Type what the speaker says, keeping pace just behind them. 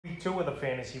week 2 of the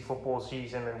fantasy football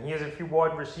season, and he has a few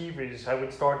wide receivers I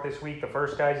would start this week. The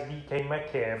first guy is DK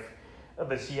Metcalf of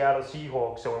the Seattle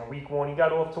Seahawks. So in week 1, he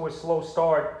got off to a slow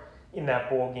start in that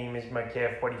ball game as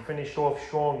Metcalf, but he finished off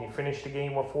strong. He finished the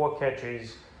game with 4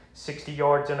 catches, 60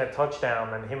 yards and a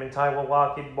touchdown, and him and Tyler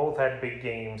Lockett both had big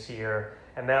games here.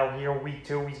 And now here in week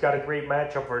 2, he's got a great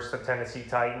matchup versus the Tennessee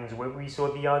Titans, where we saw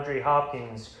DeAndre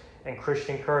Hopkins and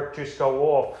Christian Kirk just go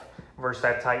off versus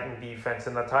that Titan defense.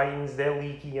 And the Titans, they're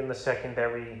leaky in the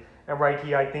secondary. And right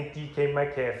here, I think DK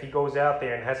Metcalf, he goes out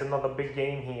there and has another big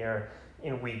game here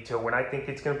in week 2. And I think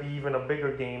it's going to be even a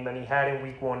bigger game than he had in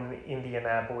week 1 in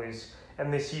Indianapolis.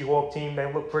 And this Seahawks team,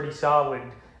 they look pretty solid.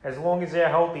 As long as they're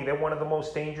healthy, they're one of the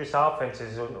most dangerous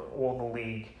offenses in all the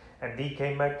league. And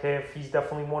DK Metcalf, he's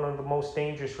definitely one of the most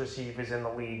dangerous receivers in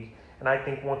the league. And I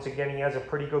think, once again, he has a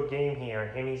pretty good game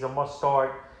here. And he's a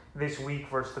must-start this week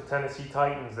versus the Tennessee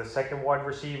Titans. The second wide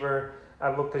receiver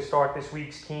I look to start this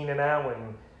week's Keenan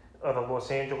Allen of the Los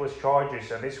Angeles Chargers.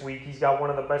 So this week, he's got one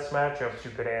of the best matchups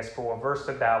you could ask for versus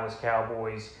the Dallas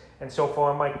Cowboys. And so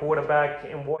far in my quarterback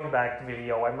and running back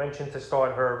video, I mentioned to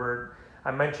start Herbert,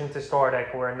 I mentioned to start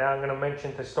Eckler, and now I'm going to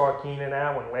mention to start Keenan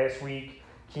Allen. Last week,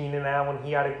 Keenan Allen,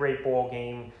 he had a great ball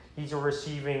game. He's a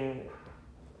receiving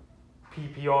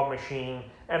PPR machine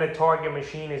and a target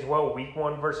machine as well. Week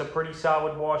 1 versus a pretty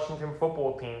solid Washington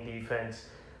football team defense.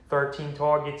 13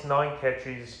 targets, 9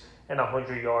 catches, and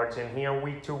 100 yards. And here in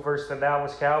week 2 versus the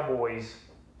Dallas Cowboys,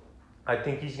 I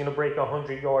think he's going to break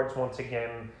 100 yards once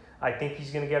again. I think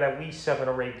he's going to get at least 7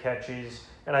 or 8 catches,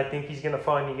 and I think he's going to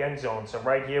find the end zone. So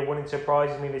right here, wouldn't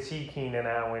surprise me to see Keenan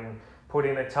Allen put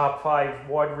in a top 5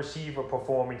 wide receiver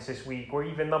performance this week, or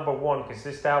even number 1, because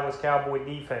this Dallas Cowboy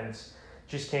defense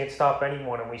just can't stop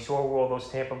anyone. And we saw all those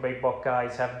Tampa Bay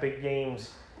Buccaneers have big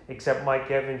games, except Mike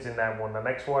Evans in that one. The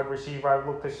next wide receiver I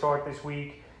look to start this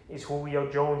week is Julio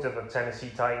Jones of the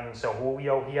Tennessee Titans. So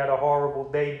Julio, he had a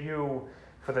horrible debut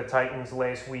for the Titans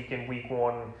last week in week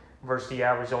 1 versus the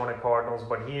Arizona Cardinals.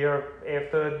 But here,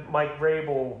 after Mike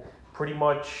Vrabel pretty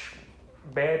much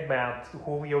badmouthed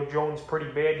Julio Jones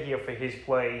pretty bad here for his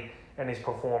play and his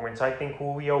performance, I think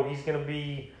Julio, he's going to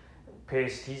be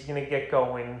pissed. He's going to get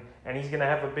going, and he's going to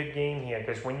have a big game here,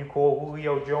 because when you call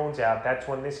Julio Jones out, that's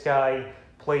when this guy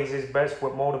plays his best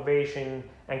with motivation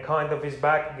and kind of his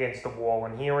back against the wall.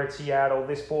 And here at Seattle,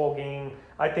 this ball game,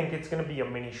 I think it's going to be a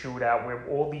mini shootout where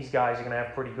all these guys are going to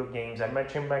have pretty good games. I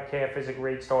mentioned Metcalf is a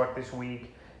great start this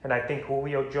week, and I think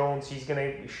Julio Jones, he's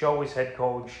going to show his head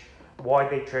coach why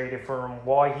they traded for him,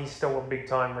 why he's still a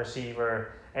big-time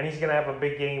receiver, and he's going to have a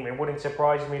big game. It wouldn't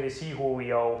surprise me to see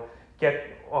Julio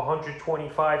get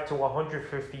 125 to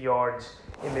 150 yards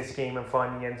in this game and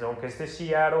find the end zone, because this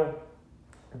Seattle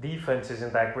defense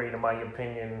isn't that great in my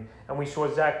opinion. And we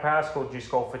saw Zach Pascal just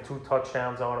go for 2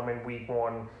 touchdowns on him in week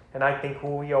 1. And I think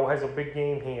Julio has a big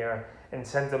game here and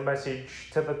sends a message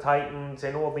to the Titans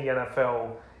and all the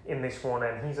NFL in this one.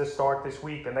 And he's a start this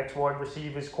week. The next wide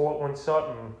receiver is Courtland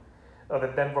Sutton of the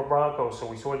Denver Broncos. So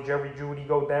we saw Jerry Jeudy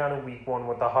go down in week 1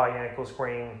 with a high ankle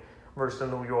sprain versus the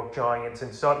New York Giants.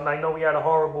 And Sutton, I know he had a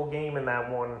horrible game in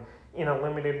that one in a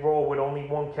limited role with only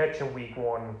 1 catch in week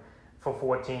 1 for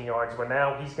 14 yards. But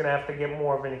now he's going to have to get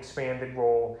more of an expanded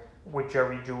role with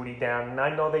Jerry Jeudy down. And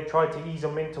I know they tried to ease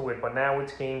him into it, but now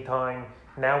it's game time.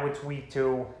 Now it's week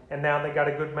 2. And now they got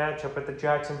a good matchup at the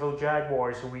Jacksonville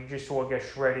Jaguars, who we just saw get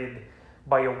shredded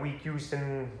by a weak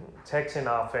Houston Texan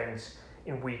offense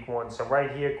in week 1. So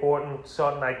right here, Courtland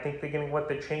Sutton, I think they're going to let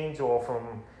the chains off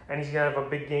him. And he's going to have a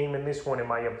big game in this one, in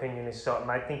my opinion, is Sutton.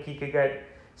 I think he could get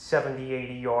 70,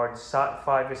 80 yards,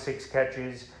 5 or 6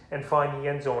 catches, and find the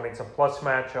end zone. It's a plus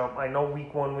matchup. I know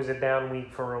week 1 was a down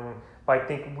week for him, but I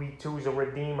think week 2 is a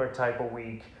redeemer type of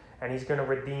week. And he's going to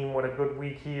redeem with a good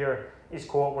week here is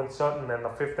Courtland Sutton. And the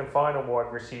 5th and final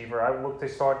wide receiver I look to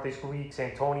start this week's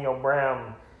Antonio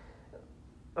Brown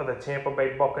of the Tampa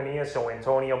Bay Buccaneers. So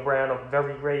Antonio Brown, a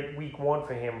very great week 1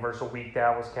 for him versus a weak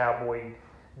Dallas Cowboy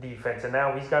defense. And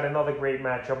now he's got another great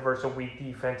matchup versus a weak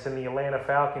defense in the Atlanta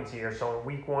Falcons here. So in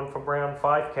week 1 for Brown,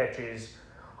 5 catches,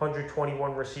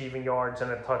 121 receiving yards,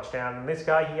 and a touchdown. And this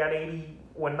guy, he had 80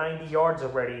 or 90 yards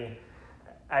already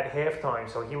at halftime.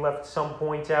 So he left some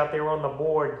points out there on the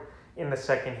board in the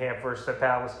second half versus the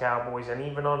Dallas Cowboys. And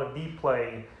even on a deep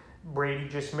play, Brady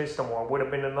just missed him, or would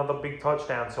have been another big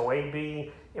touchdown. So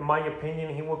AB, in my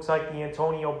opinion, he looks like the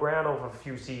Antonio Brown of a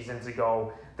few seasons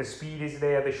ago. The speed is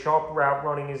there, the sharp route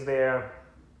running is there,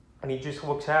 and he just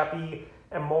looks happy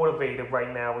and motivated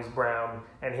right now is Brown.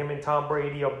 And him and Tom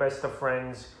Brady are best of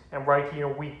friends. And right here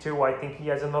in week 2, I think he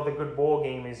has another good ball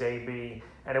game as AB.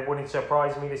 And it wouldn't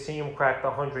surprise me to see him crack the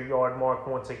 100-yard mark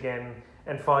once again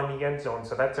and find the end zone.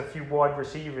 So that's a few wide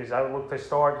receivers I would look to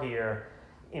start here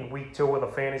in week 2 of the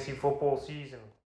fantasy football season.